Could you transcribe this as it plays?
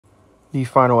The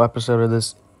final episode of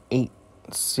this eight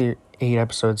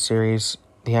episode series,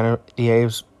 the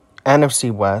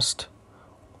NFC West.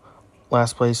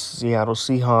 Last place, Seattle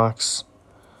Seahawks,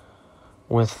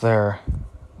 with their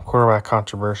quarterback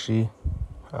controversy.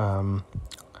 I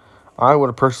would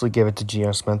have personally give it to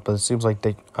Geno Smith, but it seems like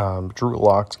Drew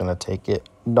Lock's going to take it.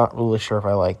 Not really sure if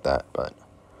I like that, but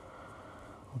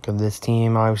look at this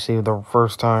team. Obviously, the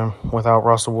first time without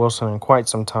Russell Wilson in quite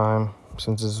some time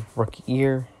since his rookie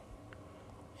year,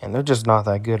 and they're just not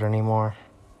that good anymore.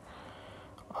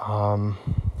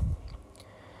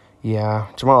 Yeah,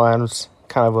 Jamal Adams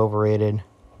kind of overrated.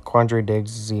 Quandre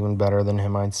Diggs is even better than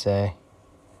him, I'd say.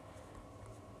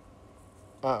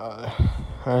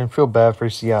 I feel bad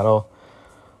for Seattle.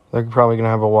 They're probably going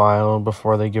to have a while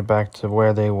before they get back to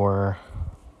where they were.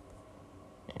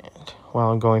 And while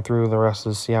I'm going through the rest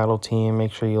of the Seattle team,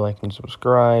 make sure you like and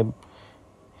subscribe.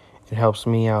 It helps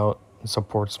me out and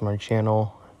supports my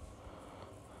channel.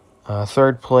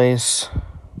 Third place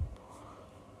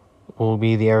will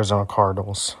be the Arizona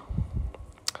Cardinals.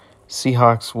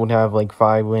 Seahawks would have like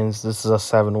 5 wins. This is a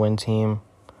 7-win team.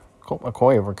 Colt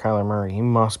McCoy over Kyler Murray. He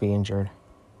must be injured.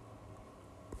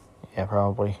 Yeah,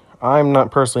 probably. I'm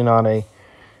personally not a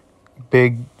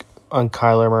big on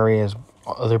Kyler Murray as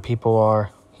other people are.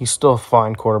 He's still a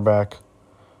fine quarterback,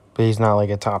 but he's not like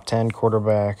a top 10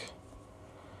 quarterback.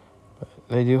 But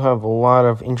they do have a lot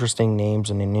of interesting names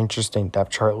and an interesting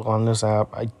depth chart on this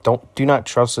app. I do not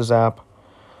trust this app.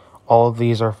 All of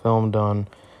these are filmed on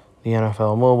the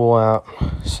NFL mobile app,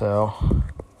 so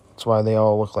that's why they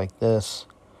all look like this.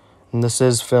 And this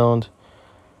is filmed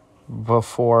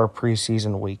before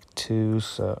preseason week 2,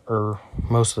 or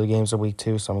most of the games of week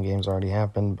 2. Some games already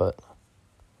happened, but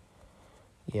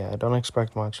yeah, I don't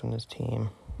expect much from this team.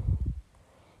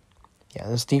 Yeah,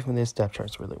 this depth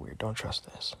chart's really weird. Don't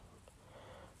trust this.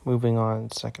 Moving on,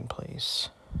 second place.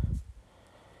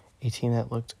 A team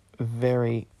that looked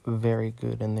very, very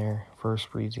good in their first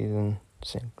preseason,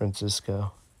 San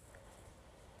Francisco.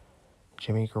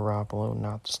 Jimmy Garoppolo,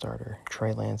 not the starter.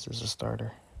 Trey Lance is the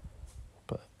starter.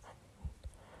 But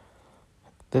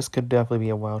this could definitely be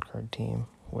a wildcard team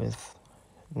with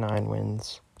 9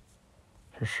 wins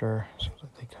for sure. Seems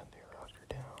like they cut their roster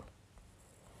down.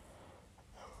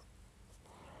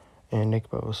 And Nick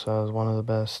Bosa is one of the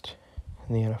best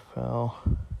in the NFL.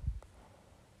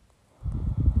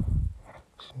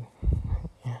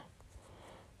 Yeah.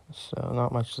 So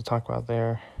not much to talk about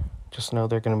there. Just know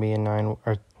they're going to be a 9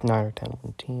 or 10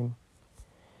 win team.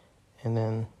 And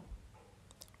then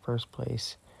first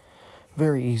place,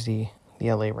 very easy,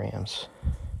 the LA Rams.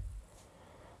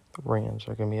 The Rams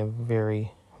are going to be a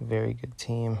very, very good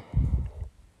team.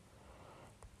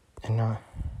 And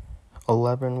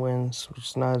 11 wins, which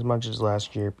is not as much as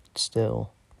last year, but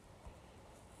still.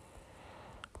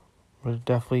 Would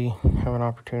definitely have an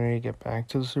opportunity to get back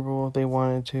to the Super Bowl if they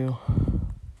wanted to.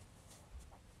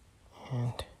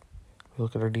 And we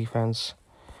look at our defense,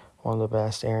 one of the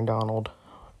best. Aaron Donald,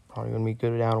 probably going to be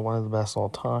good down, one of the best all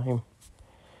time.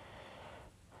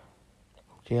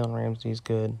 Jalen Ramsey's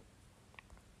good.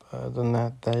 Other than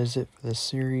that, that is it for this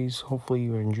series. Hopefully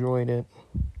you enjoyed it.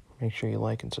 Make sure you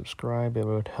like and subscribe. It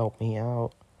would help me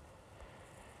out.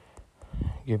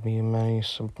 Give me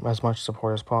as much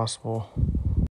support as possible.